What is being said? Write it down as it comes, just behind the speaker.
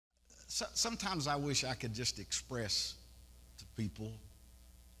sometimes I wish I could just express to people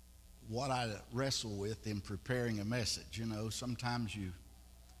what I wrestle with in preparing a message. You know, sometimes you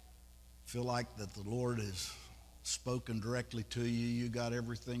feel like that the Lord has spoken directly to you. You got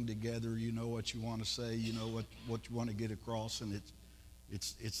everything together. You know what you want to say. You know what you want to get across, and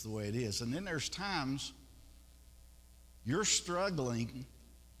it's the way it is. And then there's times you're struggling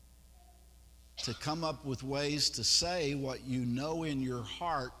to come up with ways to say what you know in your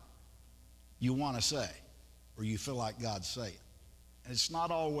heart you want to say, or you feel like God's saying. And it's not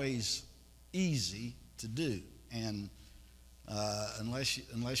always easy to do, and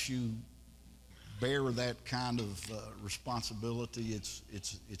unless you bear that kind of responsibility,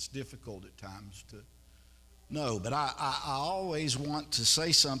 it's difficult at times to know. But I always want to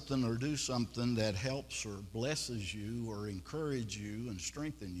say something or do something that helps or blesses you or encourages you and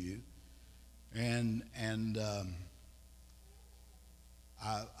strengthens you. And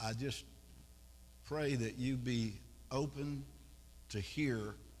I just pray that you be open to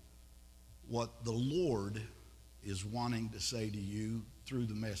hear what the Lord is wanting to say to you through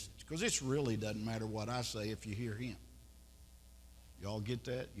the message. Because it really doesn't matter what I say if you hear him. Y'all get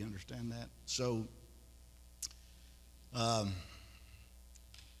that? You understand that? So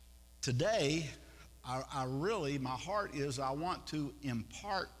today, I really, my heart is I want to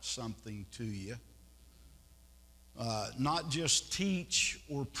impart something to you. Not just teach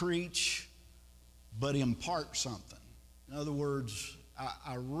or preach, but impart something. In other words,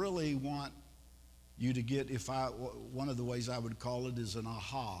 I really want you to get, one of the ways I would call it is an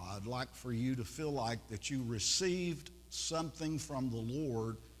aha. I'd like for you to feel like that you received something from the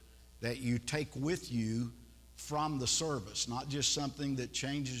Lord that you take with you from the service. Not just something that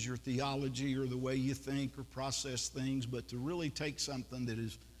changes your theology or the way you think or process things, but to really take something that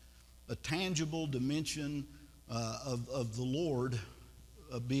is a tangible dimension of the Lord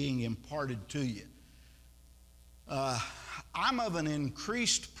being imparted to you. I'm of an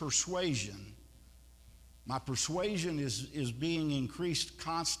increased persuasion. My persuasion is being increased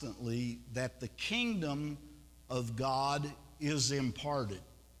constantly that the kingdom of God is imparted.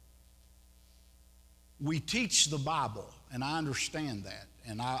 We teach the Bible, and I understand that,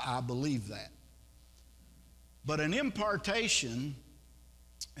 and I believe that. But an impartation,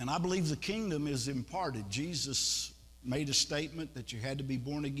 and I believe the kingdom is imparted. Jesus made a statement that you had to be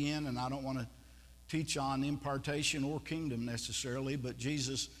born again, and I don't want to teach on impartation or kingdom necessarily, but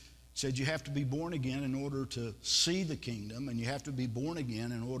Jesus said you have to be born again in order to see the kingdom, and you have to be born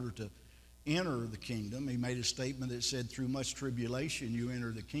again in order to enter the kingdom. He made a statement that said, through much tribulation you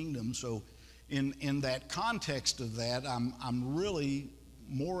enter the kingdom. So in that context of that, I'm really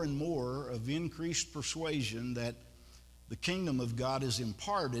more and more of increased persuasion that the kingdom of God is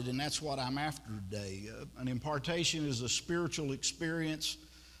imparted, and that's what I'm after today. An impartation is a spiritual experience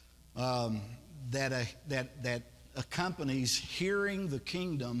that accompanies hearing the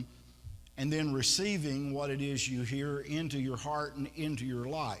kingdom and then receiving what it is you hear into your heart and into your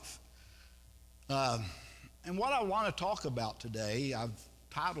life. And what I want to talk about today, I've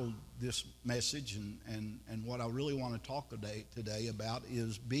titled this message, and what I really want to talk today about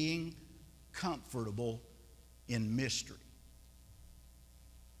is being comfortable in mystery.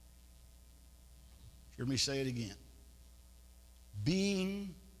 Hear me say it again.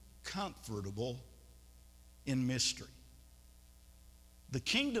 Being comfortable in mystery. The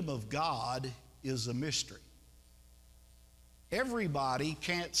kingdom of God is a mystery. Everybody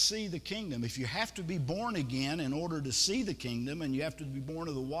can't see the kingdom. If you have to be born again in order to see the kingdom, and you have to be born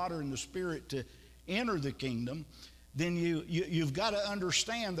of the water and the Spirit to enter the kingdom, then you've got to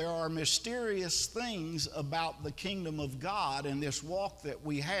understand there are mysterious things about the kingdom of God and this walk that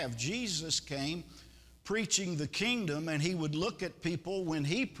we have. Jesus came preaching the kingdom, and he would look at people when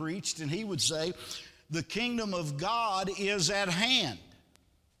he preached and he would say, the kingdom of God is at hand.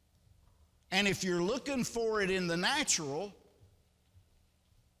 And if you're looking for it in the natural,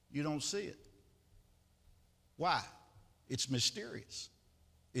 you don't see it. Why? It's mysterious.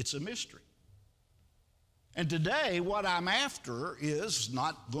 It's a mystery. And today, what I'm after is,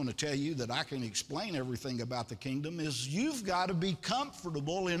 not going to tell you that I can explain everything about the kingdom, is you've got to be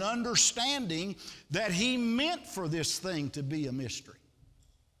comfortable in understanding that he meant for this thing to be a mystery.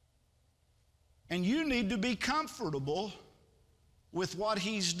 And you need to be comfortable with what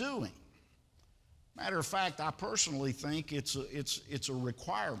he's doing. Matter of fact, I personally think it's a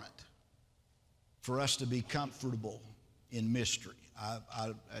requirement for us to be comfortable in mystery.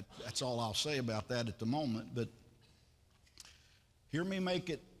 That's all I'll say about that at the moment, but hear me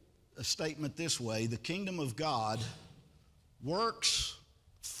make it a statement this way. The kingdom of God works,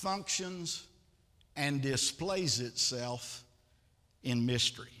 functions, and displays itself in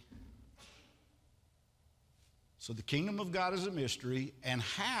mystery. So the kingdom of God is a mystery, and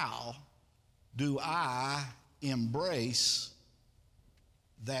how do I embrace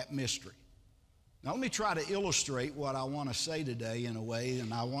that mystery? Now let me try to illustrate what I want to say today in a way,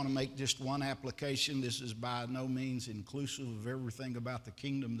 and I want to make just one application. This is by no means inclusive of everything about the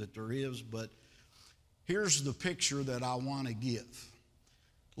kingdom that there is, but here's the picture that I want to give.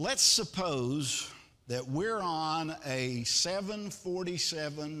 Let's suppose that we're on a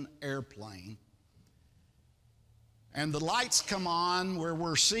 747 airplane, and the lights come on where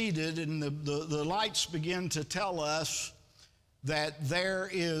we're seated, and the lights begin to tell us that there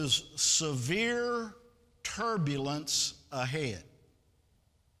is severe turbulence ahead.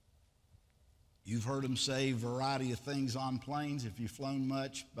 You've heard them say a variety of things on planes. If you've flown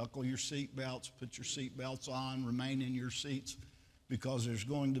much, buckle your seatbelts, put your seatbelts on, remain in your seats, because there's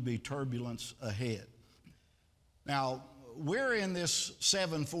going to be turbulence ahead. Now, we're in this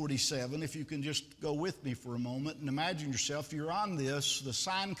 747. If you can just go with me for a moment and imagine yourself, you're on this, the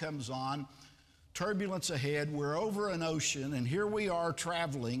sign comes on, turbulence ahead, we're over an ocean, and here we are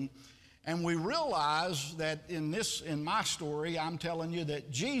traveling, and we realize that in my story, I'm telling you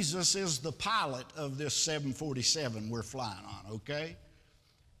that Jesus is the pilot of this 747 we're flying on, okay?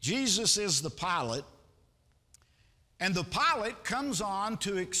 Jesus is the pilot, and the pilot comes on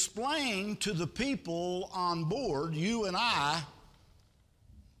to explain to the people on board, you and I,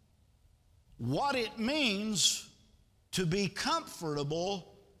 what it means to be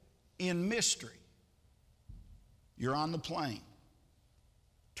comfortable in mystery. You're on the plane.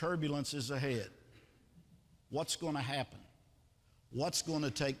 Turbulence is ahead. What's going to happen? What's going to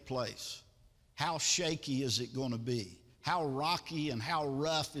take place? How shaky is it going to be? How rocky and how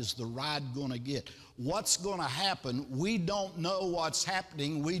rough is the ride going to get? What's going to happen? We don't know what's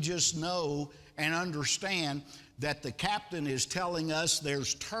happening. We just know and understand that the captain is telling us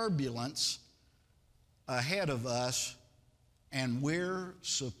there's turbulence ahead of us, and we're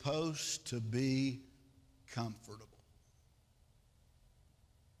supposed to be comfortable.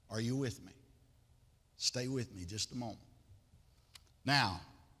 Are you with me? Stay with me just a moment. Now,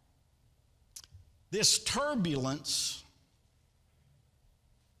 this turbulence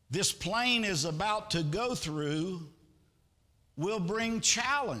this plane is about to go through will bring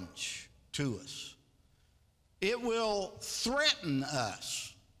challenge to us. It will threaten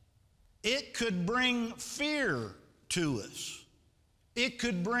us. It could bring fear to us. It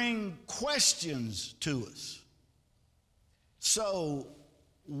could bring questions to us. So,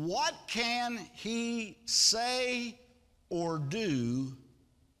 what can he say or do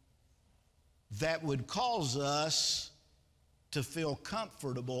that would cause us to feel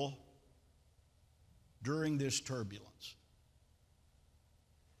comfortable during this turbulence?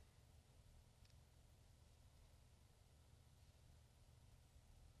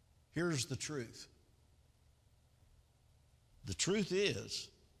 Here's the truth. The truth is,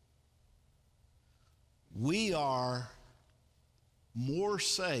 we are more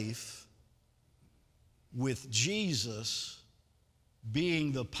safe with Jesus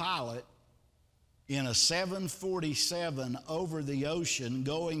being the pilot in a 747 over the ocean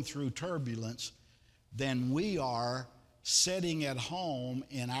going through turbulence than we are sitting at home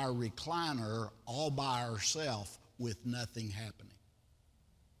in our recliner all by ourselves with nothing happening.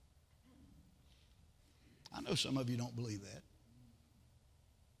 I know some of you don't believe that,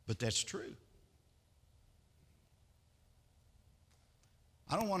 but that's true.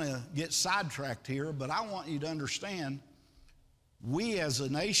 I don't want to get sidetracked here, but I want you to understand, we as a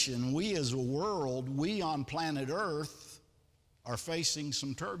nation, we as a world, we on planet Earth are facing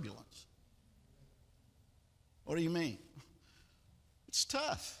some turbulence. What do you mean? It's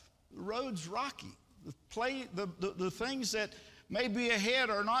tough. The road's rocky. The things that may be ahead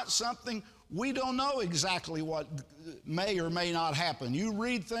are not something we don't know exactly what may or may not happen. You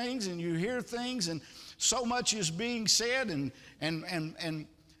read things and you hear things, and so much is being said, and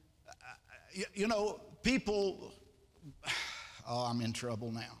you know, people. Oh, I'm in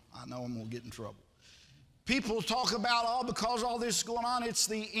trouble now. I know I'm going to get in trouble. People talk about, because all this is going on, it's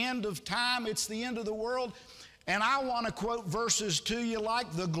the end of time, it's the end of the world. And I want to quote verses to you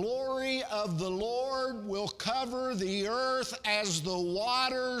like, the glory of the Lord will cover the earth as the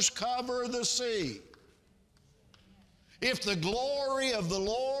waters cover the sea. If the glory of the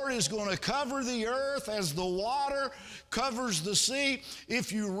Lord is going to cover the earth as the water covers the sea,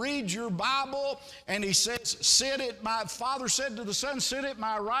 if you read your Bible and he says, Father said to the Son, sit at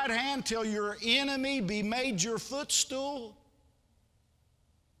my right hand till your enemy be made your footstool.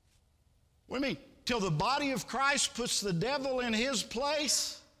 What do you mean? Till the body of Christ puts the devil in his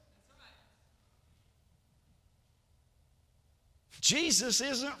place? Jesus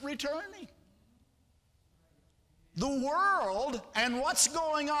isn't returning. The world and what's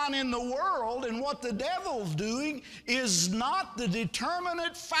going on in the world and what the devil's doing is not the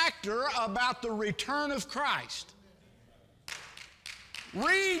determinant factor about the return of Christ.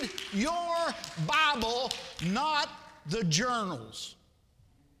 Read your Bible, not the journals,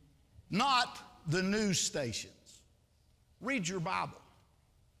 not the news stations. Read your Bible.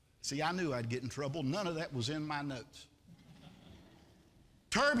 See, I knew I'd get in trouble. None of that was in my notes.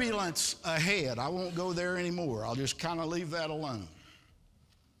 Turbulence ahead. I won't go there anymore. I'll just kind of leave that alone.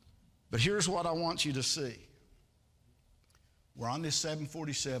 But here's what I want you to see. We're on this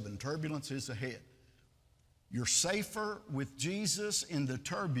 747. Turbulence is ahead. You're safer with Jesus in the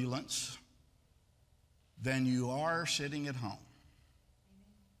turbulence than you are sitting at home.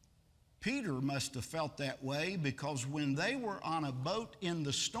 Peter must have felt that way because when they were on a boat in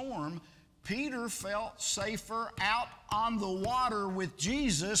the storm, Peter felt safer out on the water with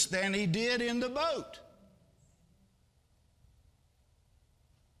Jesus than he did in the boat.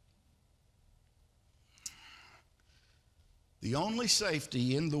 The only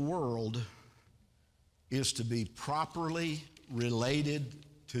safety in the world is to be properly related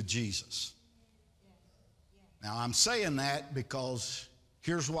to Jesus. Now, I'm saying that because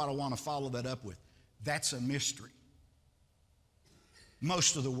here's what I want to follow that up with. That's a mystery.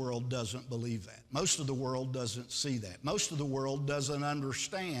 Most of the world doesn't believe that. Most of the world doesn't see that. Most of the world doesn't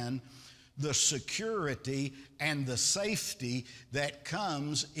understand the security and the safety that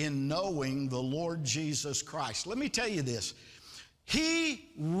comes in knowing the Lord Jesus Christ. Let me tell you this. He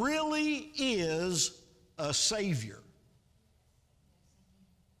really is a Savior.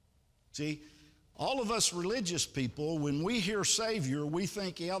 See, all of us religious people, when we hear Savior, we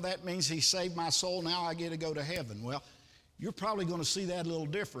think, yeah, that means He saved my soul, now I get to go to heaven. Well, you're probably going to see that a little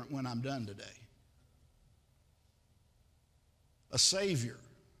different when I'm done today. A Savior.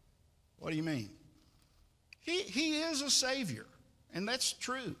 What do you mean? He is a Savior, and that's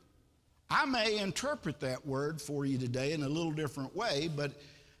true. I may interpret that word for you today in a little different way, but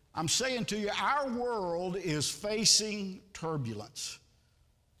I'm saying to you, our world is facing turbulence.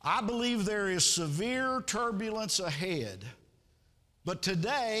 I believe there is severe turbulence ahead. But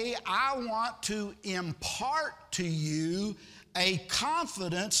today, I want to impart to you a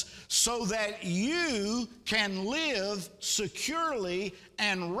confidence so that you can live securely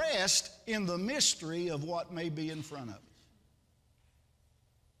and rest in the mystery of what may be in front of us.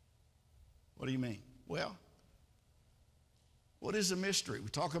 What do you mean? Well, what is a mystery? We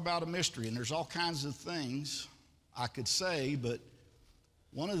talk about a mystery, and there's all kinds of things I could say, but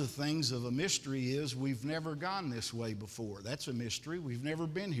one of the things of a mystery is we've never gone this way before. That's a mystery. We've never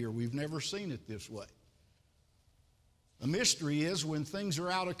been here. We've never seen it this way. A mystery is when things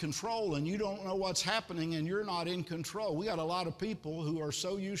are out of control and you don't know what's happening and you're not in control. We got a lot of people who are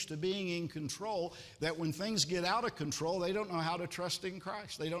so used to being in control that when things get out of control, they don't know how to trust in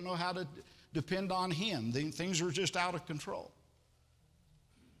Christ. They don't know how to depend on Him. Things are just out of control.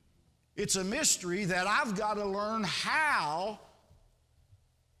 It's a mystery that I've got to learn how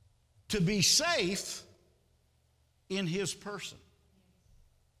to be safe in His person.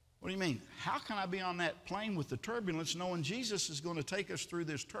 What do you mean? How can I be on that plane with the turbulence knowing Jesus is going to take us through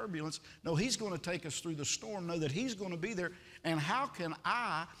this turbulence? No, He's going to take us through the storm. Know that He's going to be there. And how can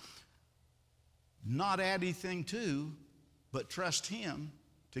I not add anything to, but trust Him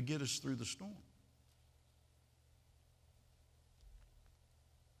to get us through the storm?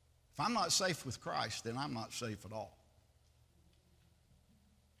 If I'm not safe with Christ, then I'm not safe at all.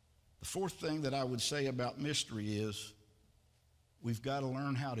 The fourth thing that I would say about mystery is we've got to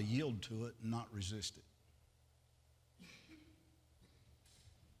learn how to yield to it and not resist it.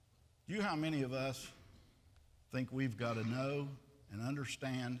 Do you know how many of us think we've got to know and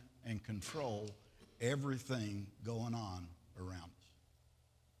understand and control everything going on around us?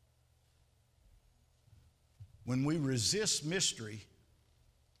 When we resist mystery,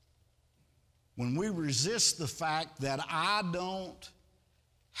 when we resist the fact that I don't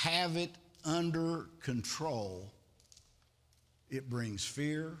have it under control, it brings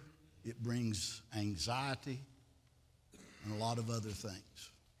fear, it brings anxiety, and a lot of other things.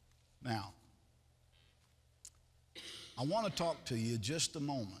 Now, I want to talk to you just a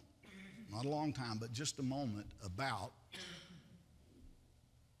moment, not a long time, but just a moment about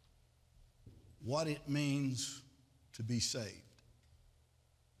what it means to be saved.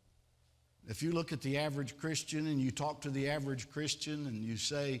 If you look at the average Christian and you talk to the average Christian and you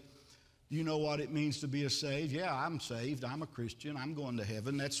say, do you know what it means to be a saved? Yeah, I'm saved. I'm a Christian. I'm going to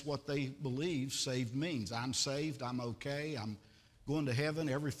heaven. That's what they believe saved means. I'm saved. I'm okay. I'm going to heaven.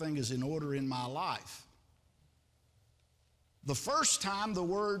 Everything is in order in my life. The first time the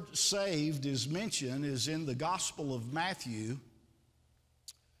word saved is mentioned is in the Gospel of Matthew.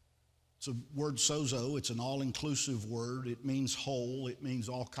 It's a word sozo. It's an all-inclusive word. It means whole. It means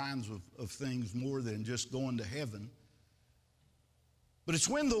all kinds of things more than just going to heaven. But it's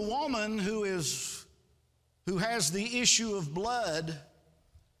when the woman who has the issue of blood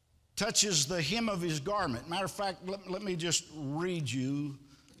touches the hem of his garment. Matter of fact, let me just read you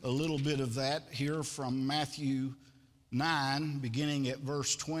a little bit of that here from Matthew 9, beginning at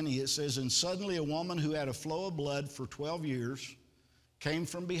verse 20. It says, "And suddenly a woman who had a flow of blood for 12 years came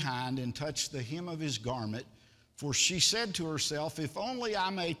from behind and touched the hem of his garment. For she said to herself, if only I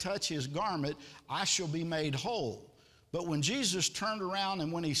may touch his garment, I shall be made whole. But when Jesus turned around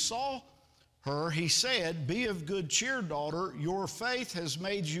and when he saw her, he said, be of good cheer, daughter, your faith has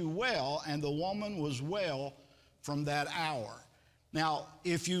made you well. And the woman was well from that hour." Now,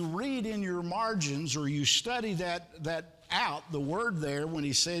 if you read in your margins or you study that out, the word there, when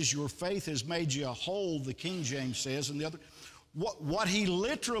he says your faith has made you whole, the King James says, and the other, what he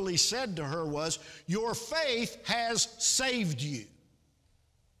literally said to her was, your faith has saved you.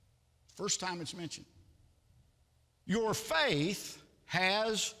 First time it's mentioned. Your faith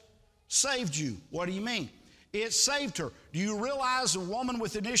has saved you. What do you mean? It saved her. Do you realize a woman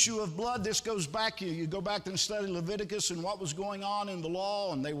with an issue of blood, this goes back, you go back and study Leviticus and what was going on in the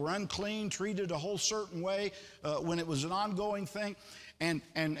law, and they were unclean, treated a whole certain way when it was an ongoing thing.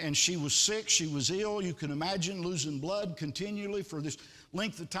 And she was sick, she was ill. You can imagine losing blood continually for this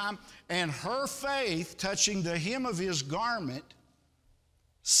length of time. And her faith, touching the hem of his garment,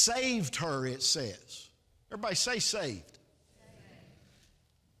 saved her, it says. Everybody say saved.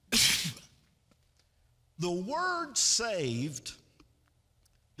 The word saved,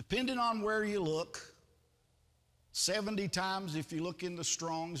 depending on where you look, 70 times if you look in the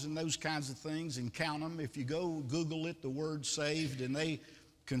Strongs and those kinds of things and count them. If you go Google it, the word saved, and they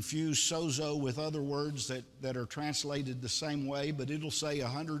confuse sozo with other words that are translated the same way, but it'll say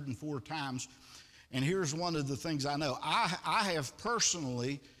 104 times. And here's one of the things I know. I have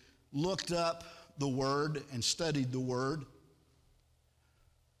personally looked up the word and studied the word.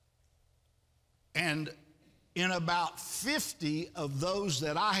 And in about 50 of those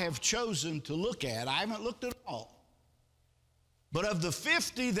that I have chosen to look at, I haven't looked at all, but of the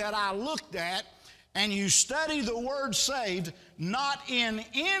 50 that I looked at, and you study the word saved, not in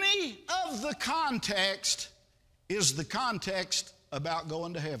any of the context is the context about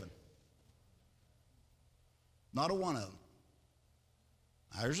going to heaven. Not a one of them.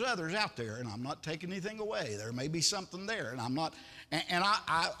 There's others out there, and I'm not taking anything away. There may be something there, and I'm not. And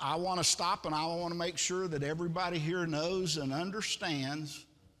I want to stop, and I want to make sure that everybody here knows and understands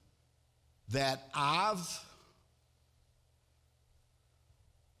that I'm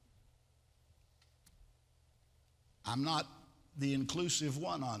not the inclusive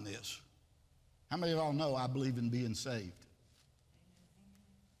one on this. How many of y'all know I believe in being saved?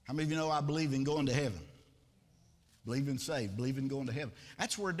 How many of you know I believe in going to heaven? Believe in saved, believe in going to heaven.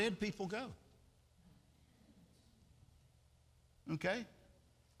 That's where dead people go. Okay?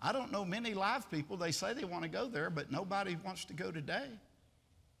 I don't know many live people. They say they want to go there, but nobody wants to go today.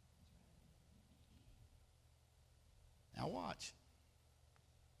 Now watch.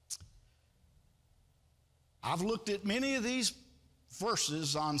 I've looked at many of these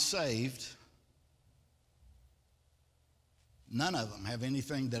verses on saved. None of them have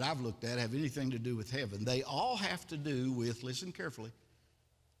anything that I've looked at have anything to do with heaven. They all have to do with, listen carefully,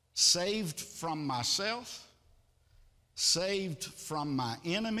 saved from myself, saved from my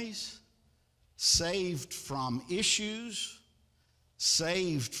enemies, saved from issues,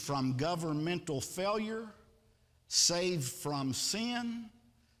 saved from governmental failure, saved from sin,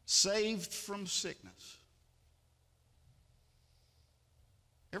 saved from sickness.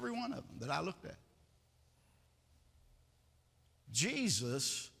 Every one of them that I looked at.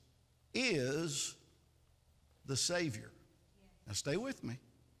 Jesus is the Savior. Now stay with me.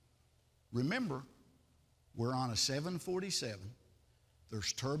 Remember, we're on a 747.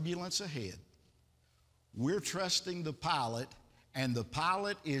 There's turbulence ahead. We're trusting the pilot, and the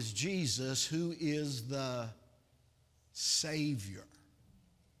pilot is Jesus, who is the Savior.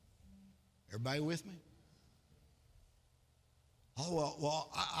 Everybody with me? Oh, well,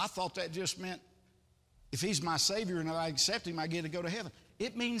 I thought that just meant if he's my Savior and I accept him, I get to go to heaven.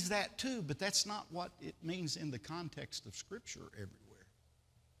 It means that too, but that's not what it means in the context of Scripture everywhere.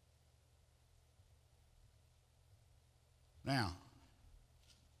 Now,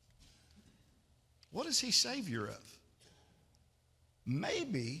 what is he Savior of?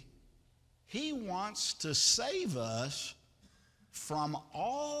 Maybe he wants to save us from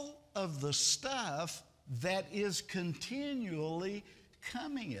all of the stuff that is continually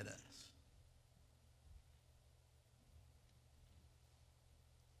coming at us.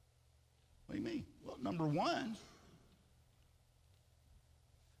 What do you mean? Well, number one,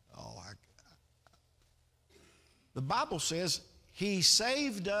 the Bible says He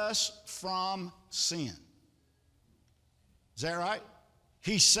saved us from sin. Is that right?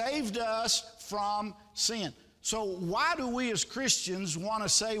 He saved us from sin. So why do we as Christians want to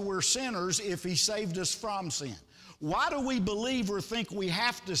say we're sinners if He saved us from sin? Why do we believe or think we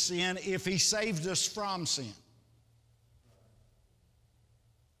have to sin if He saved us from sin?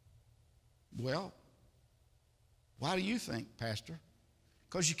 Well, why do you think, Pastor?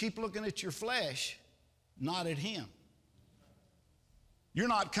 Because you keep looking at your flesh, not at Him. You're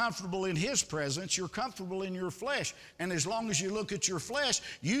not comfortable in His presence, you're comfortable in your flesh. And as long as you look at your flesh,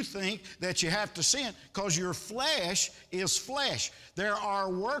 you think that you have to sin because your flesh is flesh. There are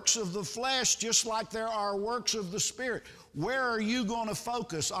works of the flesh just like there are works of the Spirit. Where are you going to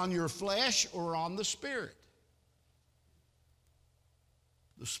focus, on your flesh or on the Spirit?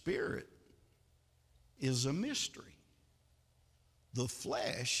 The Spirit is a mystery. The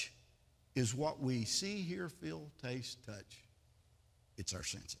flesh is what we see, hear, feel, taste, touch. It's our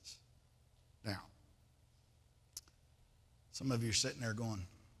senses. Now, some of you are sitting there going,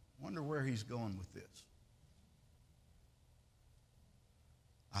 wonder where he's going with this.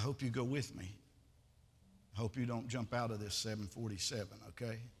 I hope you go with me. I hope you don't jump out of this 747,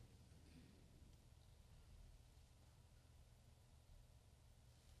 okay?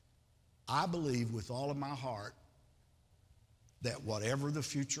 I believe with all of my heart that whatever the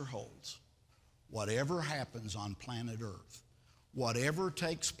future holds, whatever happens on planet Earth, whatever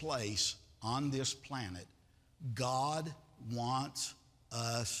takes place on this planet, God wants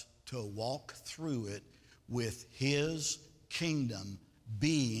us to walk through it with His kingdom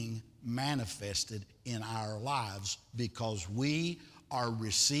being manifested in our lives, because we are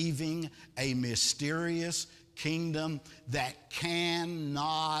receiving a mysterious kingdom that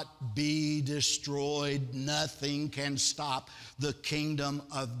cannot be destroyed. Nothing can stop the kingdom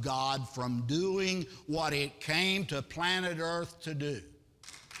of God from doing what it came to planet Earth to do.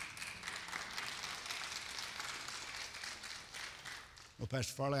 Well,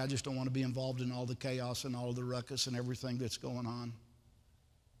 Pastor Farley, I just don't want to be involved in all the chaos and all of the ruckus and everything that's going on.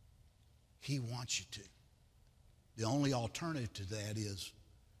 He wants you to. The only alternative to that is,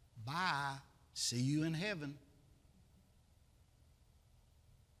 bye, see you in heaven.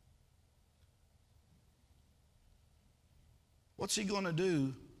 What's He going to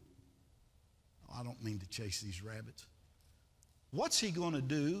do? Oh, I don't mean to chase these rabbits. What's He going to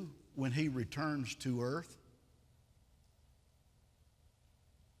do when He returns to earth?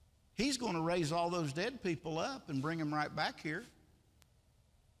 He's going to raise all those dead people up and bring them right back here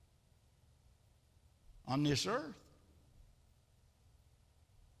on this earth.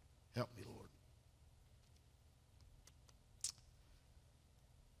 Help me, Lord.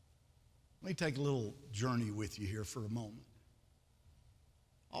 Let me take a little journey with you here for a moment.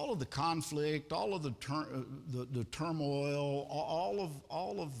 All of the conflict, all of the turmoil,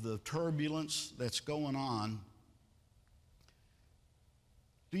 all of the turbulence that's going on,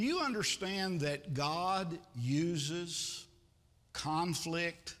 do you understand that God uses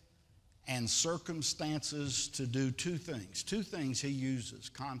conflict and circumstances to do two things? Two things He uses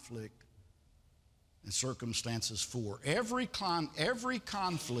conflict and circumstances for. Every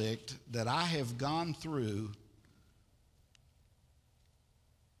conflict that I have gone through,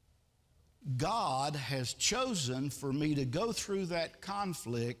 God has chosen for me to go through that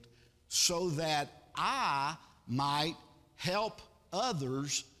conflict so that I might help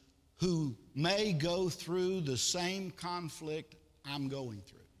others who may go through the same conflict I'm going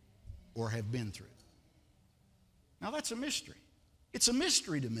through or have been through. Now that's a mystery. It's a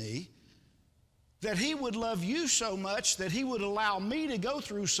mystery to me that He would love you so much that He would allow me to go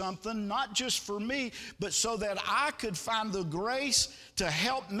through something, not just for me, but so that I could find the grace to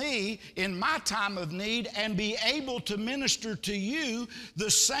help me in my time of need and be able to minister to you the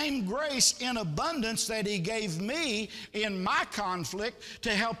same grace in abundance that He gave me in my conflict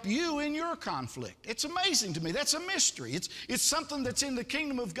to help you in your conflict. It's amazing to me. That's a mystery. It's something that's in the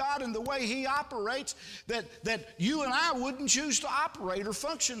kingdom of God and the way He operates that you and I wouldn't choose to operate or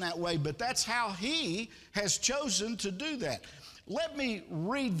function that way, but that's how He has chosen to do that. Let me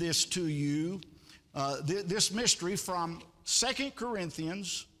read this to you, this mystery from 2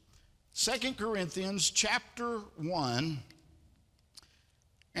 Corinthians chapter 1.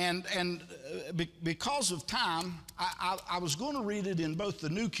 Because of time, I was going to read it in both the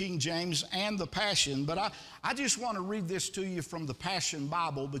New King James and the Passion, but I just want to read this to you from the Passion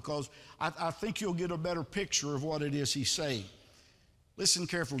Bible because I think you'll get a better picture of what it is he's saying. Listen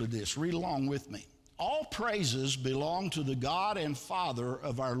carefully to this. Read along with me. All praises belong to the God and Father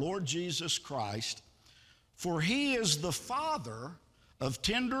of our Lord Jesus Christ, for he is the Father of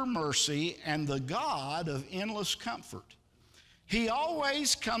tender mercy and the God of endless comfort. He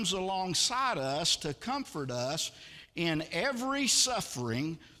always comes alongside us to comfort us in every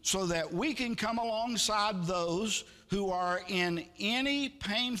suffering so that we can come alongside those who are in any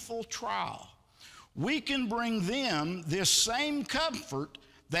painful trial. We can bring them this same comfort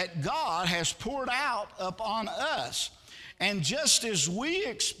that God has poured out upon us. And just as we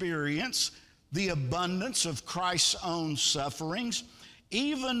experience the abundance of Christ's own sufferings,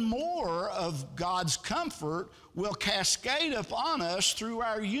 even more of God's comfort will cascade upon us through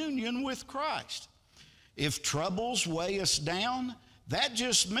our union with Christ. If troubles weigh us down, that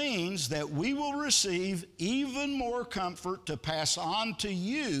just means that we will receive even more comfort to pass on to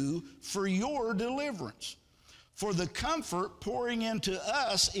you for your deliverance. For the comfort pouring into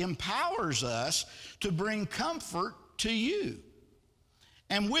us empowers us to bring comfort to you.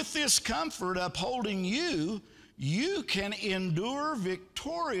 And with this comfort upholding you, you can endure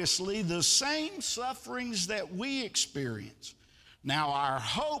victoriously the same sufferings that we experience. Now, our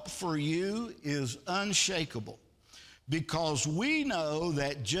hope for you is unshakable because we know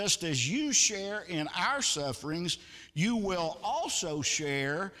that just as you share in our sufferings, you will also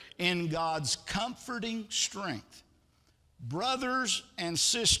share in God's comforting strength. Brothers and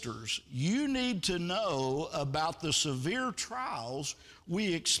sisters, you need to know about the severe trials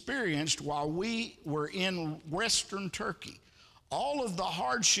we experienced while we were in Western Turkey. All of the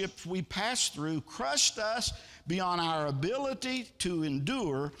hardships we passed through crushed us beyond our ability to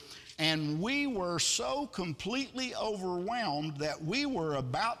endure, and we were so completely overwhelmed that we were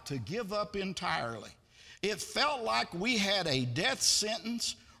about to give up entirely. It felt like we had a death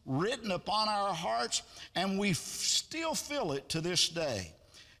sentence written upon our hearts, and we still feel it to this day.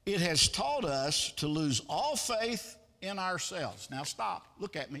 It has taught us to lose all faith in ourselves. Now stop,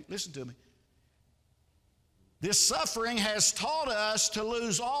 look at me, listen to me. This suffering has taught us to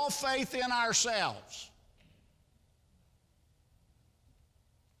lose all faith in ourselves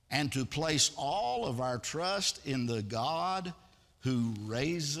and to place all of our trust in the God who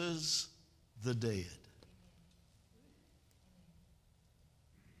raises the dead.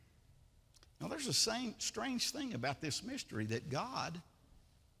 Now, there's a strange thing about this mystery that God,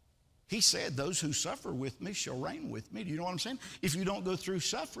 he said, those who suffer with me shall reign with me. Do you know what I'm saying? If you don't go through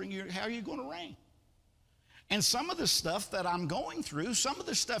suffering, how are you going to reign? And some of the stuff that I'm going through, some of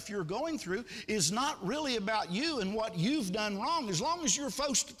the stuff you're going through is not really about you and what you've done wrong. As long as you're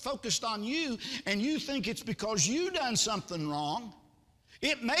focused on you and you think it's because you done something wrong,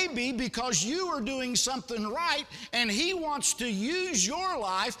 it may be because you are doing something right and he wants to use your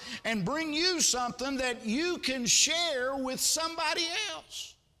life and bring you something that you can share with somebody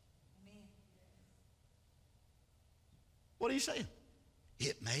else. Amen. What are you saying?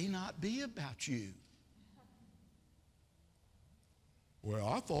 It may not be about you. Well,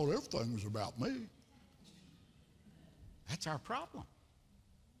 I thought everything was about me. That's our problem.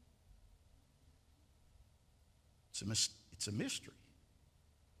 It's a mystery.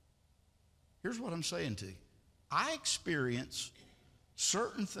 Here's what I'm saying to you. I experience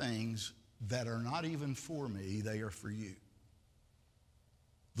certain things that are not even for me, they are for you.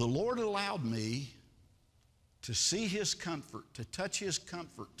 The Lord allowed me to see his comfort, to touch his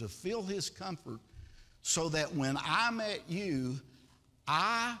comfort, to feel his comfort, so that when I met you,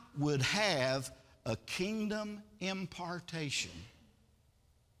 I would have a kingdom impartation.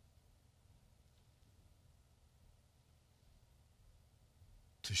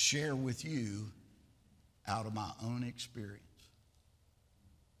 To share with you out of my own experience.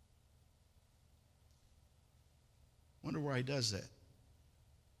 Wonder why he does that.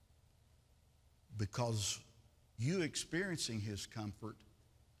 Because you experiencing his comfort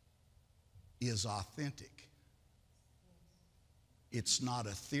is authentic. It's not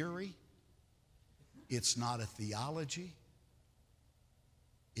a theory. It's not a theology.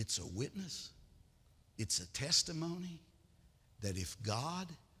 It's a witness. It's a testimony that if God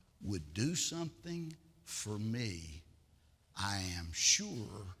would do something for me, I am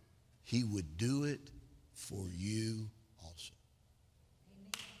sure he would do it for you also.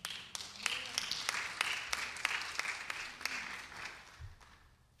 Amen.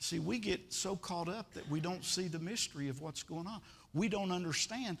 See, we get so caught up that we don't see the mystery of what's going on. We don't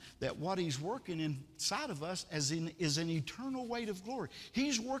understand that what He's working inside of us is an eternal weight of glory.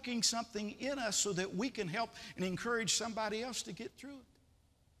 He's working something in us so that we can help and encourage somebody else to get through it.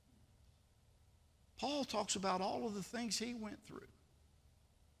 Paul talks about all of the things he went through,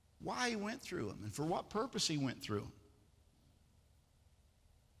 why he went through them, and for what purpose he went through them.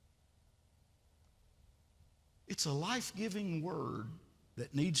 It's a life-giving word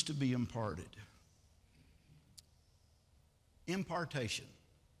that needs to be imparted. Impartation.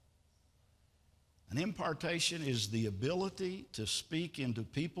 An impartation is the ability to speak into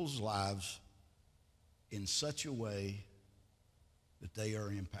people's lives in such a way that they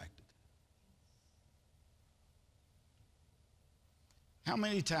are impacted. How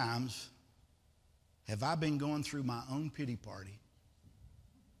many times have I been going through my own pity party,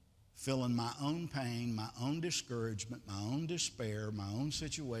 feeling my own pain, my own discouragement, my own despair, my own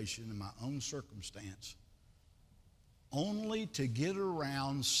situation, and my own circumstance, only to get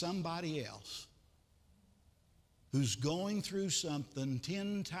around somebody else who's going through something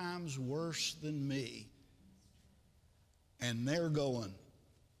 10 times worse than me, and they're going,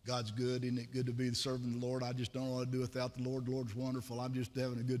 God's good, isn't it good to be serving the Lord? I just don't know what to do without the Lord. The Lord's wonderful. I'm just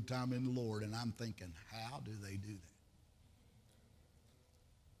having a good time in the Lord. And I'm thinking, how do they do that?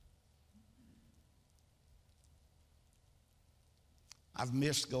 I've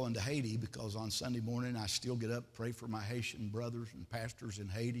missed going to Haiti because on Sunday morning I still get up, pray for my Haitian brothers and pastors in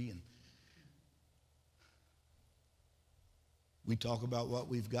Haiti, and we talk about what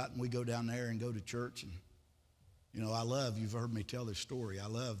we've got, and we go down there and go to church. And you know, you've heard me tell this story.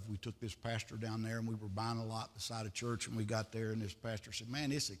 We took this pastor down there, and we were buying a lot beside a church, and we got there, and this pastor said,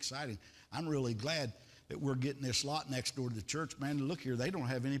 man, it's exciting. I'm really glad that we're getting this lot next door to the church. Man, look here, they don't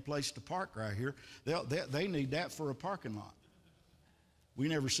have any place to park right here. They need that for a parking lot. We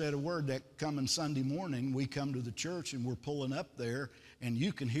never said a word. That coming Sunday morning, we come to the church, and we're pulling up there, and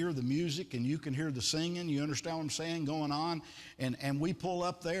you can hear the music, and you can hear the singing. You understand what I'm saying going on? And we pull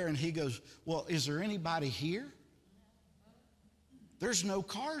up there, and he goes, well, is there anybody here? There's no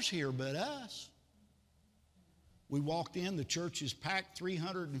cars here but us. We walked in, the church is packed,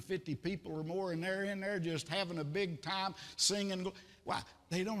 350 people or more, and they're in there just having a big time singing. Why?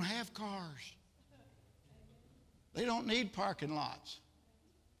 They don't have cars. They don't need parking lots.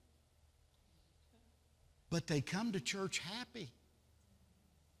 But they come to church happy.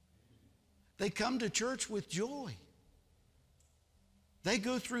 They come to church with joy. They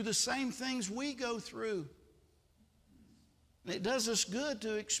go through the same things we go through. And it does us good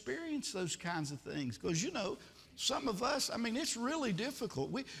to experience those kinds of things because, you know, some of us, I mean, it's really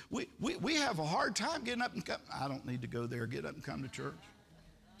difficult. We have a hard time getting up and come. I don't need to go there, get up and come to church.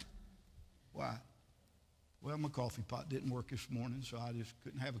 Why? Well, my coffee pot didn't work this morning, so I just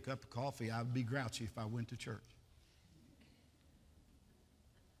couldn't have a cup of coffee. I'd be grouchy if I went to church.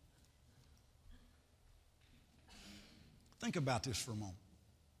 Think about this for a moment.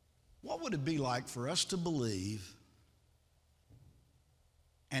 What would it be like for us to believe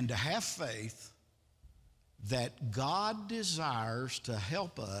and to have faith that God desires to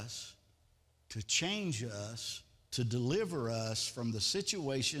help us, to change us, to deliver us from the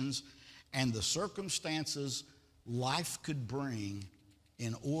situations and the circumstances life could bring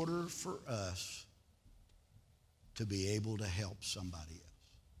in order for us to be able to help somebody else?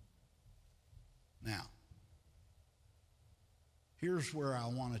 Now, here's where I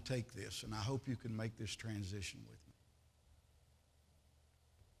want to take this, and I hope you can make this transition with me.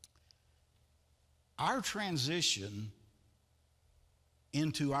 Our transition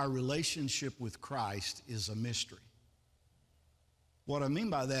into our relationship with Christ is a mystery. What I mean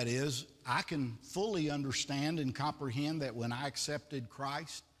by that is I can fully understand and comprehend that when I accepted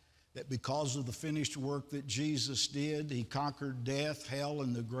Christ, that because of the finished work that Jesus did, He conquered death, hell,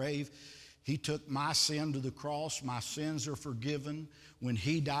 and the grave. He took my sin to the cross. My sins are forgiven. When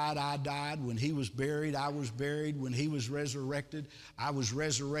He died, I died. When He was buried, I was buried. When He was resurrected, I was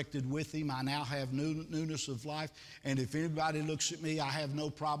resurrected with Him. I now have newness of life. And if anybody looks at me, I have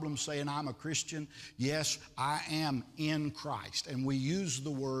no problem saying I'm a Christian. Yes, I am in Christ. And we use the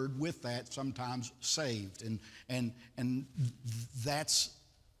word with that sometimes, saved. And that's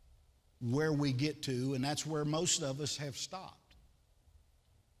where we get to, and that's where most of us have stopped.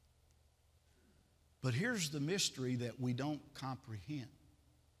 But here's the mystery that we don't comprehend.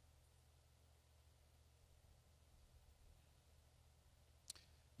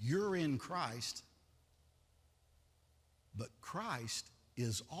 You're in Christ, but Christ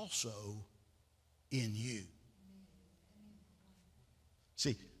is also in you.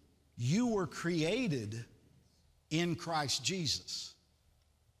 See, you were created in Christ Jesus.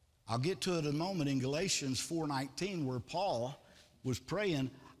 I'll get to it in a moment in Galatians 4:19, where Paul was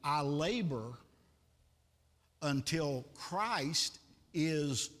praying, I labor until Christ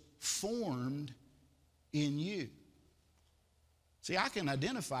is formed in you. See, I can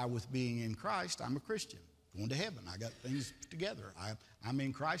identify with being in Christ. I'm a Christian, going to heaven. I got things together. I'm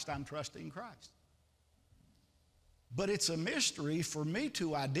in Christ. I'm trusting Christ. But it's a mystery for me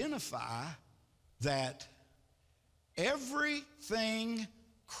to identify that everything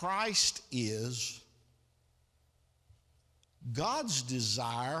Christ is, God's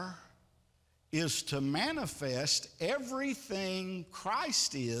desire is to manifest everything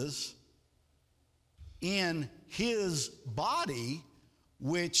Christ is in His body,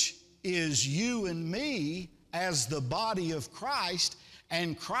 which is you and me as the body of Christ,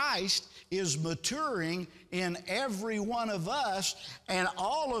 and Christ is maturing in every one of us, and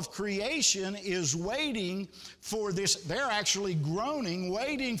all of creation is waiting for this. They're actually groaning,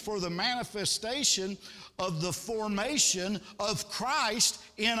 waiting for the manifestation of the formation of Christ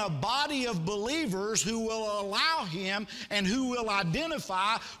in a body of believers who will allow Him and who will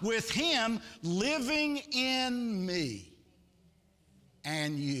identify with Him living in me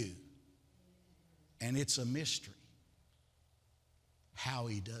and you. And it's a mystery how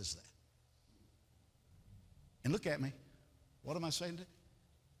He does that. And look at me. What am I saying to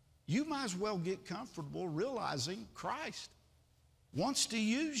you? You might as well get comfortable realizing Christ wants to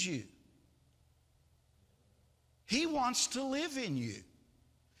use you. He wants to live in you.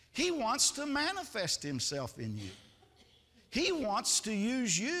 He wants to manifest Himself in you. He wants to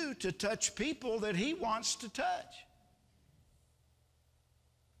use you to touch people that He wants to touch.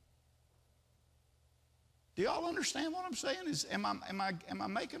 Do y'all understand what I'm saying? Am I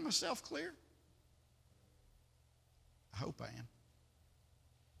making myself clear? I hope I am.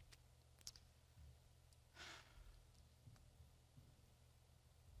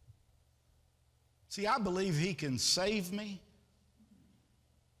 See, I believe He can save me,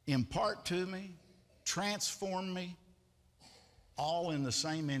 impart to me, transform me, all in the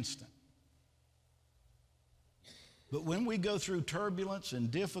same instant. But when we go through turbulence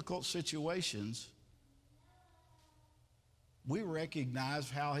and difficult situations, we recognize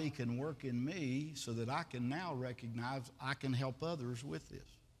how He can work in me so that I can now recognize I can help others with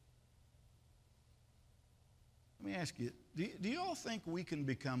this. Let me ask you, do you all think we can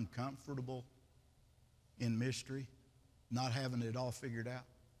become comfortable in mystery, not having it all figured out?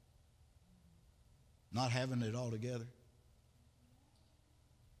 Not having it all together?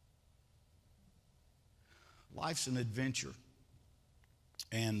 Life's an adventure.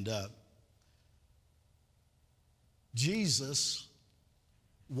 And Jesus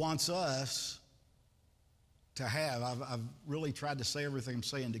wants us to have, I've really tried to say everything I'm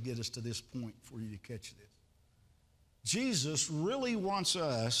saying to get us to this point for you to catch this. Jesus really wants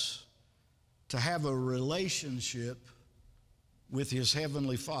us to have a relationship with His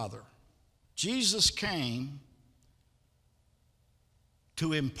Heavenly Father. Jesus came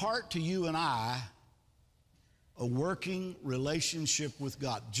to impart to you and I a working relationship with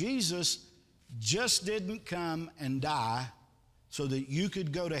God. Jesus just didn't come and die so that you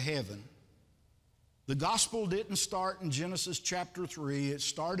could go to heaven. The gospel didn't start in Genesis chapter 3. It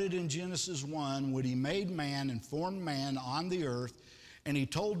started in Genesis 1 when He made man and formed man on the earth, and He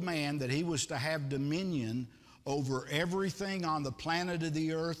told man that he was to have dominion over everything on the planet of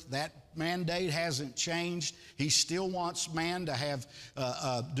the earth. That mandate hasn't changed. He still wants man to have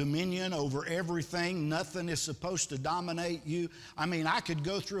dominion over everything. Nothing is supposed to dominate you. I mean, I could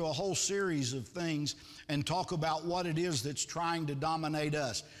go through a whole series of things and talk about what it is that's trying to dominate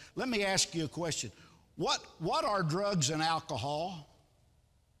us. Let me ask you a question. What are drugs and alcohol?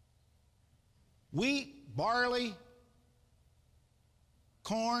 Wheat, barley,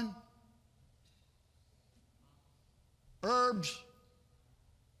 corn, herbs?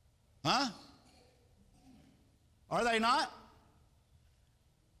 Huh? Are they not?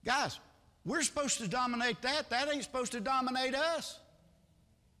 Guys, we're supposed to dominate that. That ain't supposed to dominate us.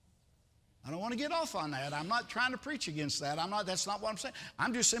 I don't want to get off on that. I'm not trying to preach against that. That's not what I'm saying.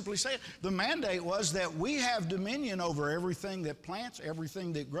 I'm just simply saying the mandate was that we have dominion over everything that plants,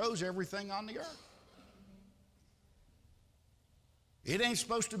 everything that grows, everything on the earth. It ain't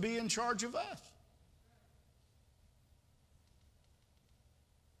supposed to be in charge of us.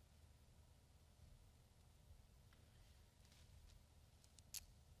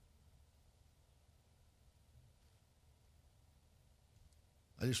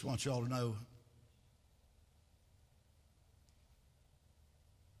 I just want y'all to know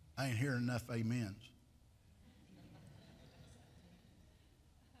I ain't hearing enough amens.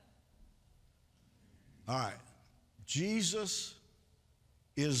 All right. Jesus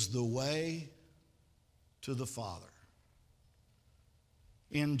is the way to the Father.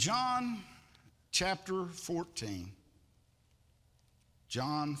 In John chapter 14,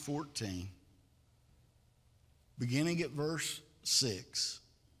 John 14, beginning at verse 6,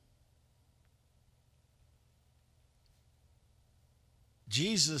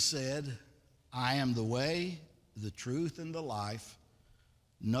 Jesus said, I am the way, the truth, and the life.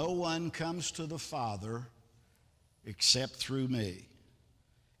 No one comes to the Father except through me.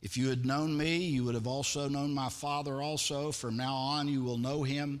 If you had known me, you would have also known my Father also. From now on you will know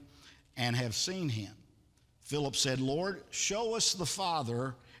him and have seen him. Philip said, Lord, show us the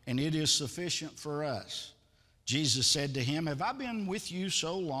Father, and it is sufficient for us. Jesus said to him, have I been with you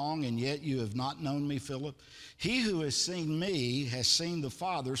so long, and yet you have not known me, Philip? He who has seen me has seen the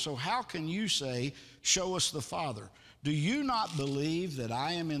Father, so how can you say, show us the Father? Do you not believe that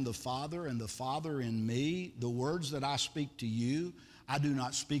I am in the Father, and the Father in me? The words that I speak to you, I do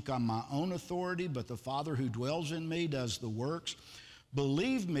not speak on my own authority, but the Father who dwells in me does the works.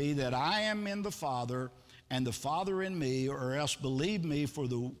 Believe me that I am in the Father, and the Father in me, or else believe me for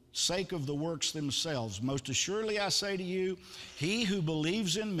the sake of the works themselves. Most assuredly I say to you, he who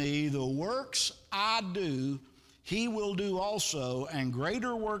believes in me, the works I do, he will do also, and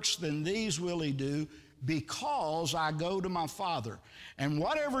greater works than these will he do, because I go to my Father. And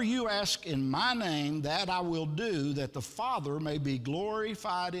whatever you ask in my name, that I will do, that the Father may be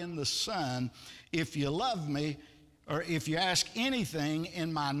glorified in the Son. If you love me, or if you ask anything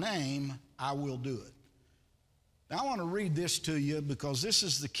in my name, I will do it. Now, I want to read this to you because this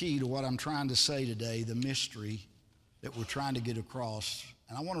is the key to what I'm trying to say today, the mystery that we're trying to get across.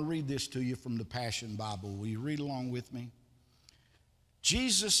 And I want to read this to you from the Passion Bible. Will you read along with me?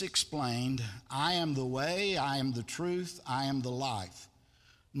 Jesus explained, I am the way, I am the truth, I am the life.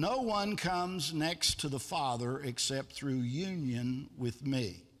 No one comes next to the Father except through union with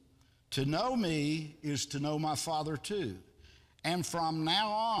me. To know me is to know my Father too. And from now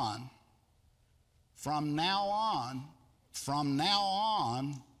on,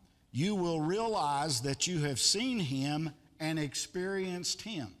 you will realize that you have seen him and experienced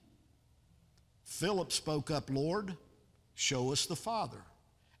him. Philip spoke up, Lord, show us the Father,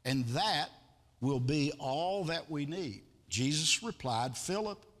 and that will be all that we need. Jesus replied,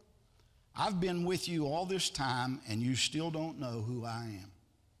 Philip, I've been with you all this time, and you still don't know who I am.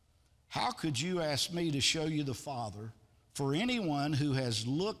 How could you ask me to show you the Father? For anyone who has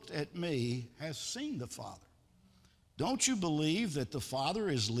looked at me has seen the Father. Don't you believe that the Father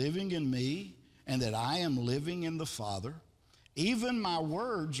is living in me and that I am living in the Father? Even my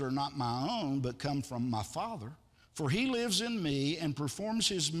words are not my own, but come from my Father. For he lives in me and performs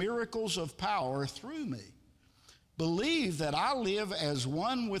his miracles of power through me. Believe that I live as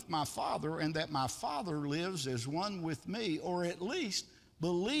one with my Father and that my Father lives as one with me, or at least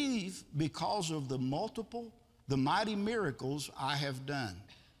believe because of the mighty miracles I have done.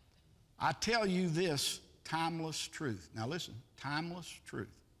 I tell you this timeless truth. Now listen, timeless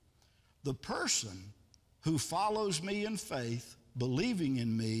truth. The person who follows me in faith, believing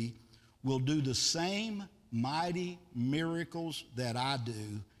in me, will do the same mighty miracles that I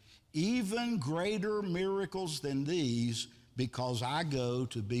do, even greater miracles than these, because I go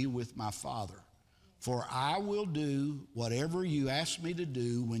to be with my Father. For I will do whatever you ask me to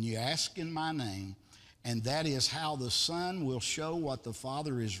do when you ask in my name, and that is how the Son will show what the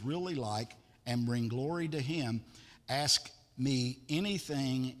Father is really like and bring glory to him. Ask me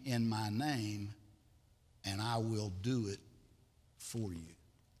anything in my name, and I will do it for you.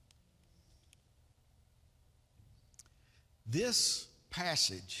 This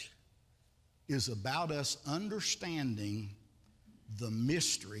passage is about us understanding the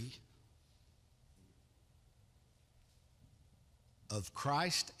mystery of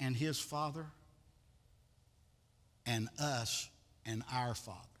Christ and his Father, and us and our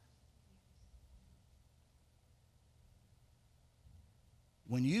Father.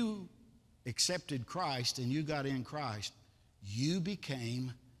 When you accepted Christ and you got in Christ, you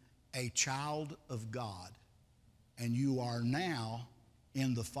became a child of God, and you are now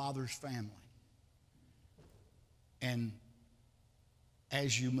in the Father's family. And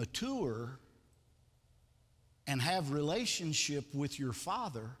as you mature and have relationship with your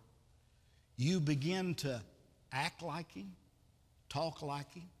Father, you begin to act like him, talk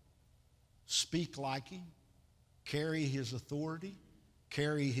like him, speak like him, carry his authority,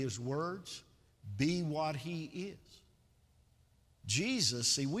 carry his words, be what he is. Jesus,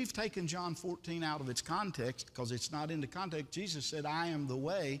 see, we've taken John 14 out of its context because it's not in the context. Jesus said, I am the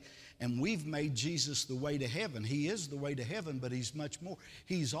way, and we've made Jesus the way to heaven. He is the way to heaven, but he's much more.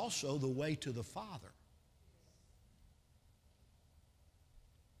 He's also the way to the Father.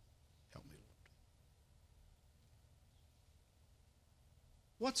 Help me, Lord.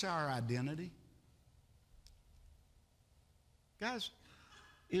 What's our identity? Guys,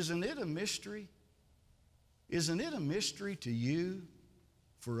 isn't it a mystery? Isn't it a mystery to you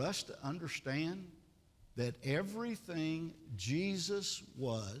for us to understand that everything Jesus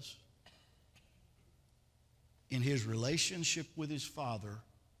was in his relationship with his Father,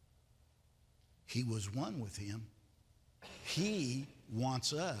 he was one with him. He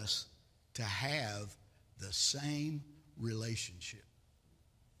wants us to have the same relationship.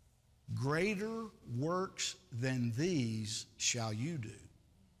 Greater works than these shall you do,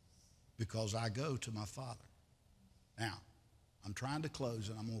 because I go to my Father. Now, I'm trying to close,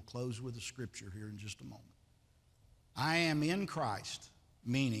 and I'm going to close with a scripture here in just a moment. I am in Christ,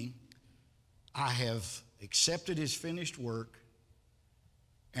 meaning I have accepted his finished work,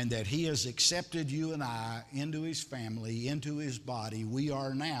 and that he has accepted you and I into his family, into his body. We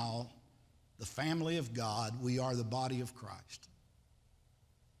are now the family of God. We are the body of Christ.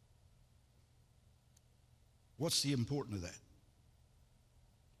 What's the importance of that?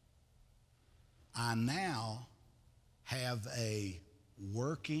 I now have a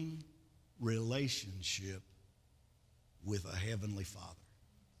working relationship with a heavenly Father.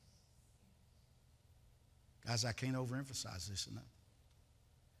 Guys, I can't overemphasize this enough.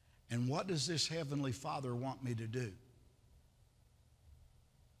 And what does this heavenly Father want me to do?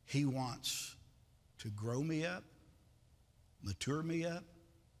 He wants to grow me up, mature me up,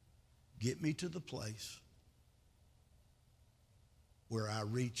 get me to the place where I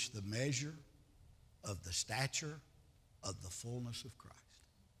reach the measure of the stature of the fullness of Christ.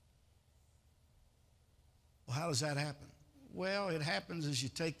 Well, how does that happen? Well, it happens as you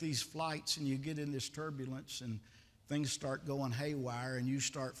take these flights and you get in this turbulence and things start going haywire and you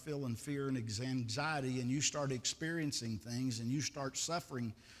start feeling fear and anxiety and you start experiencing things and you start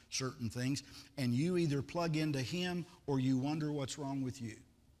suffering certain things, and you either plug into him or you wonder what's wrong with you.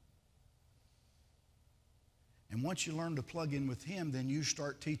 And once you learn to plug in with him, then you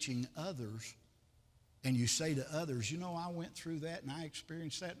start teaching others, and you say to others, you know, I went through that and I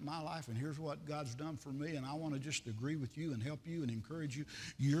experienced that in my life, and here's what God's done for me, and I want to just agree with you and help you and encourage you.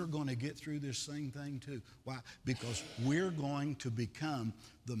 You're going to get through this same thing too. Why? Because we're going to become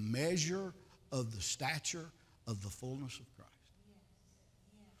the measure of the stature of the fullness of Christ.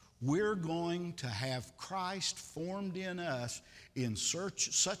 We're going to have Christ formed in us in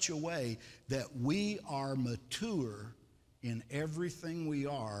such a way that we are mature in everything we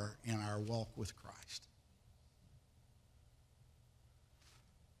are in our walk with Christ.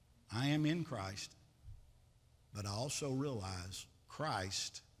 I am in Christ, but I also realize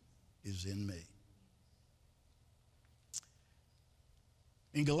Christ is in me.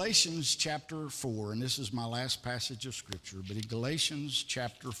 In Galatians chapter 4, and this is my last passage of Scripture, but in Galatians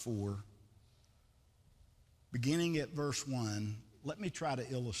chapter 4, beginning at verse 1, let me try to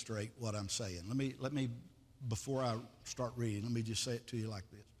illustrate what I'm saying. Let me, before I start reading, let me just say it to you like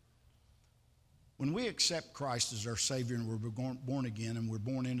this. When we accept Christ as our Savior and we're born again and we're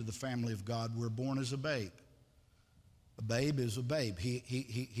born into the family of God, we're born as a babe. A babe is a babe.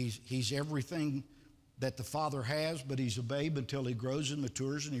 He's everything that the Father has, but he's a babe until he grows and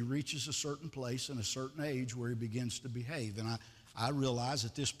matures and he reaches a certain place and a certain age where he begins to behave. And I realize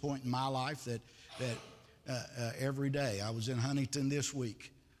at this point in my life that every day, I was in Huntington this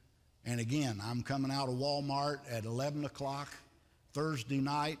week, and again, I'm coming out of Walmart at 11 o'clock Thursday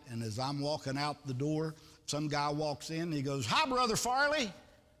night, and as I'm walking out the door, some guy walks in and he goes, "Hi, Brother Farley."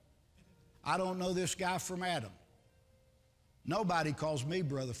 I don't know this guy from Adam. Nobody calls me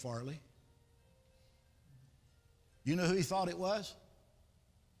Brother Farley. You know who he thought it was?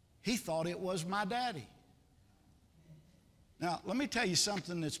 He thought it was my daddy. Now, let me tell you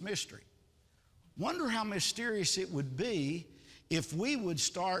something that's mystery. Wonder how mysterious it would be if we would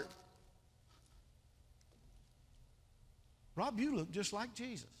start, Rob, you look just like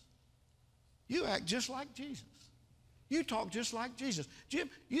Jesus. You act just like Jesus. You talk just like Jesus.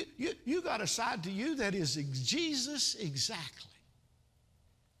 Jim, you got a side to you that is Jesus exactly.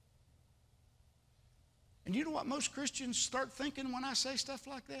 And you know what most Christians start thinking when I say stuff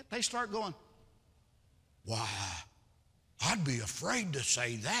like that? They start going, "Why, I'd be afraid to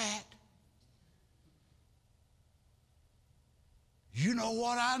say that. You know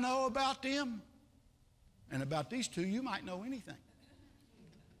what I know about them? And about these two, you might know anything."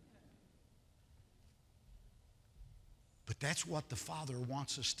 But that's what the Father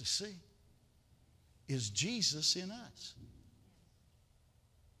wants us to see, is Jesus in us.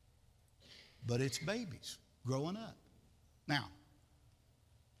 But it's babies growing up. Now,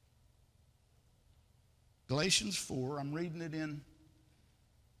 Galatians 4, I'm reading it in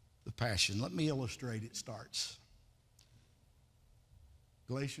the Passion. Let me illustrate it starts.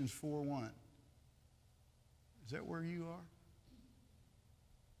 Galatians 4:1. Is that where you are?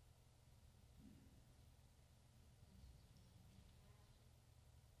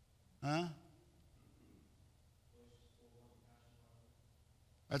 Huh?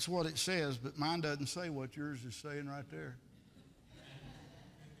 That's what it says, but mine doesn't say what yours is saying right there.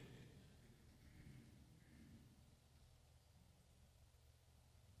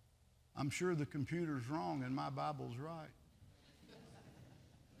 I'm sure the computer's wrong and my Bible's right.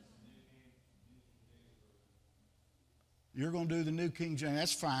 You're going to do the New King James.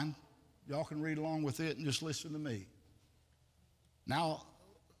 That's fine. Y'all can read along with it and just listen to me. Now,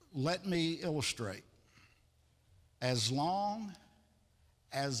 let me illustrate. As long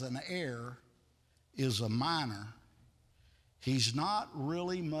as an heir is a minor, he's not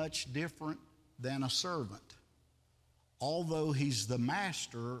really much different than a servant, although he's the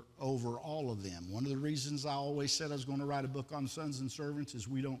master over all of them. One of the reasons I always said I was going to write a book on sons and servants is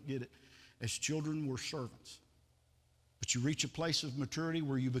we don't get it. As children, we're servants. But you reach a place of maturity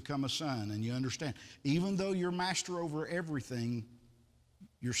where you become a son and you understand. Even though you're master over everything,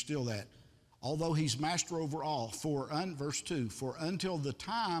 you're still that. Although he's master over all. Verse 2, for until the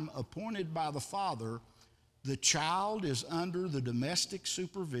time appointed by the father, the child is under the domestic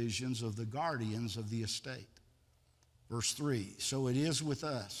supervisions of the guardians of the estate. Verse 3, so it is with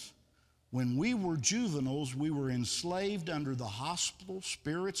us. When we were juveniles, we were enslaved under the hostile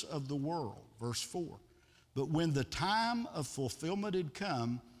spirits of the world. Verse 4, but when the time of fulfillment had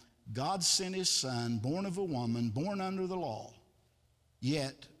come, God sent his son, born of a woman, born under the law.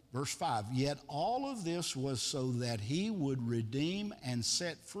 Yet, verse 5, yet all of this was so that he would redeem and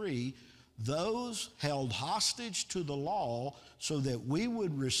set free those held hostage to the law, so that we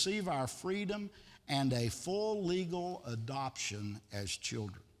would receive our freedom and a full legal adoption as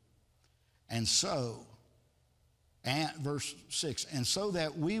children. And so, verse 6, and so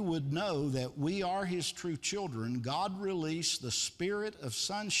that we would know that we are his true children, God released the spirit of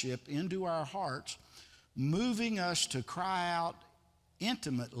sonship into our hearts, moving us to cry out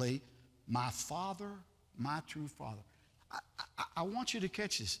intimately, my Father, my true Father. I want you to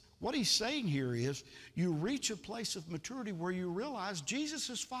catch this. What he's saying here is you reach a place of maturity where you realize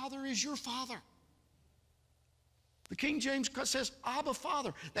Jesus' Father is your Father. The King James says, Abba,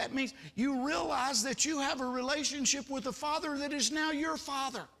 Father. That means you realize that you have a relationship with a Father that is now your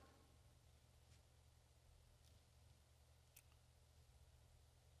Father.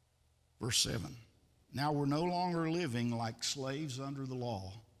 Verse 7, now we're no longer living like slaves under the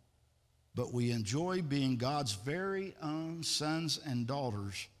law, but we enjoy being God's very own sons and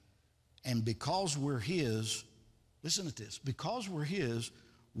daughters. And because we're his, listen to this, because we're his,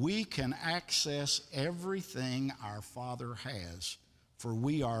 we can access everything our Father has, for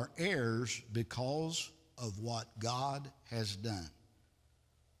we are heirs because of what God has done.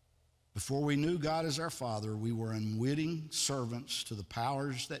 Before we knew God as our Father, we were unwitting servants to the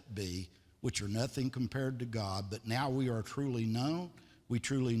powers that be, which are nothing compared to God, but now we are truly known. We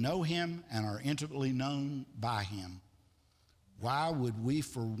truly know him and are intimately known by him. Why would we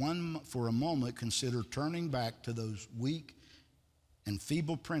for a moment consider turning back to those weak and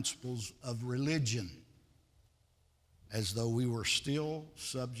feeble principles of religion as though we were still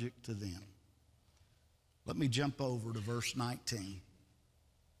subject to them? Let me jump over to verse 19,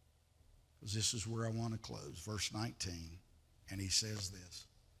 because this is where I want to close. Verse 19, and he says this,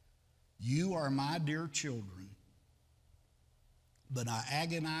 you are my dear children, but I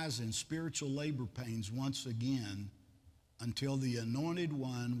agonize in spiritual labor pains once again until the Anointed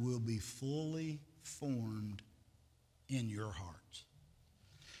One will be fully formed in your hearts.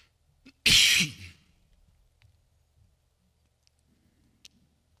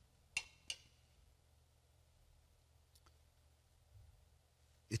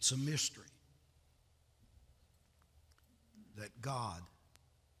 It's a mystery that God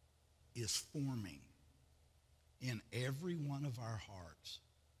is forming in every one of our hearts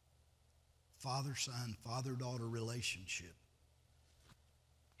father-son, father-daughter relationship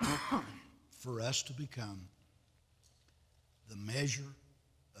for us to become the measure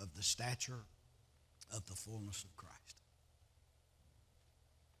of the stature of the fullness of Christ.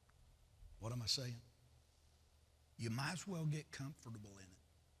 What am I saying? You might as well get comfortable in it.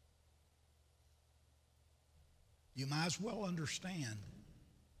 You might as well understand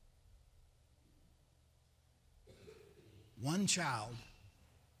one child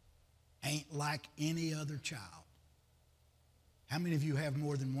ain't like any other child. How many of you have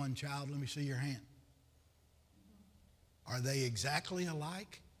more than one child? Let me see your hand. Are they exactly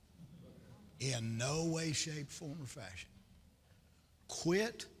alike? In no way, shape, form, or fashion.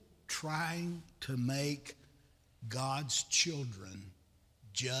 Quit trying to make God's children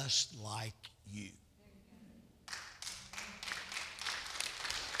just like you.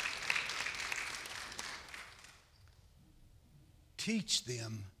 Teach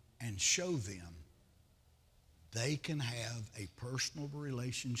them and show them they can have a personal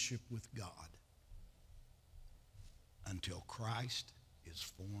relationship with God until Christ is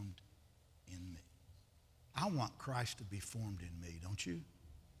formed in me. I want Christ to be formed in me, don't you?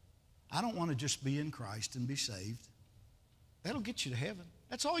 I don't want to just be in Christ and be saved. That'll get you to heaven.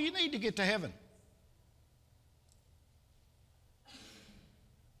 That's all you need to get to heaven.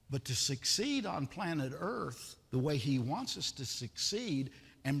 But to succeed on planet Earth the way He wants us to succeed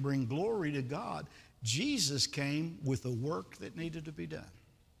and bring glory to God, Jesus came with a work that needed to be done.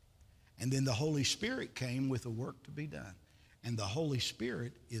 And then the Holy Spirit came with a work to be done. And the Holy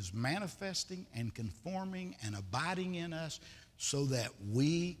Spirit is manifesting and conforming and abiding in us so that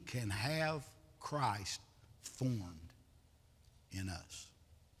we can have Christ formed in us.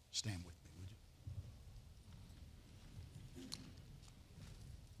 Stand with me, would you?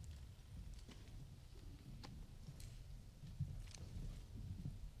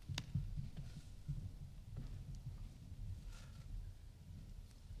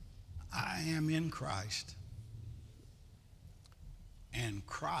 I am in Christ, and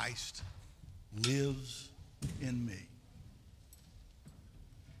Christ lives in me.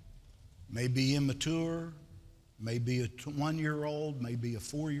 Maybe immature, maybe a 1-year-old, maybe a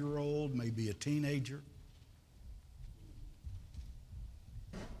 4-year-old, maybe a teenager.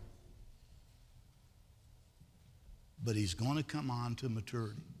 But he's going to come on to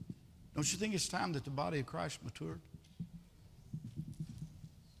maturity. Don't you think it's time that the body of Christ matured?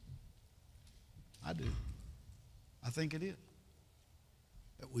 I do. I think it is.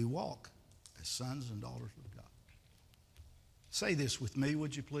 That we walk as sons and daughters of God. Say this with me,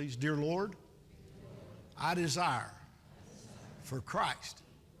 would you please? Dear Lord, I desire for Christ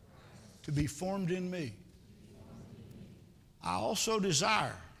to be formed in me. I also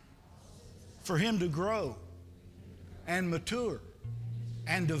desire for Him to grow and mature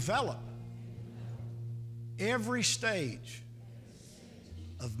and develop every stage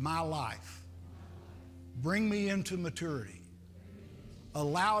of my life. Bring me into maturity.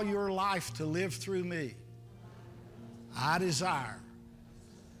 Allow your life to live through me. I desire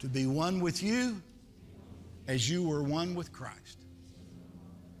to be one with you as you were one with Christ.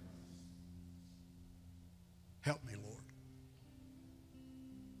 Help me, Lord,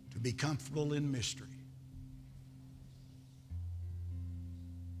 to be comfortable in mystery.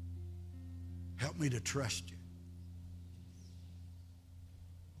 Help me to trust you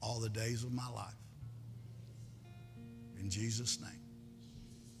all the days of my life. In Jesus' name.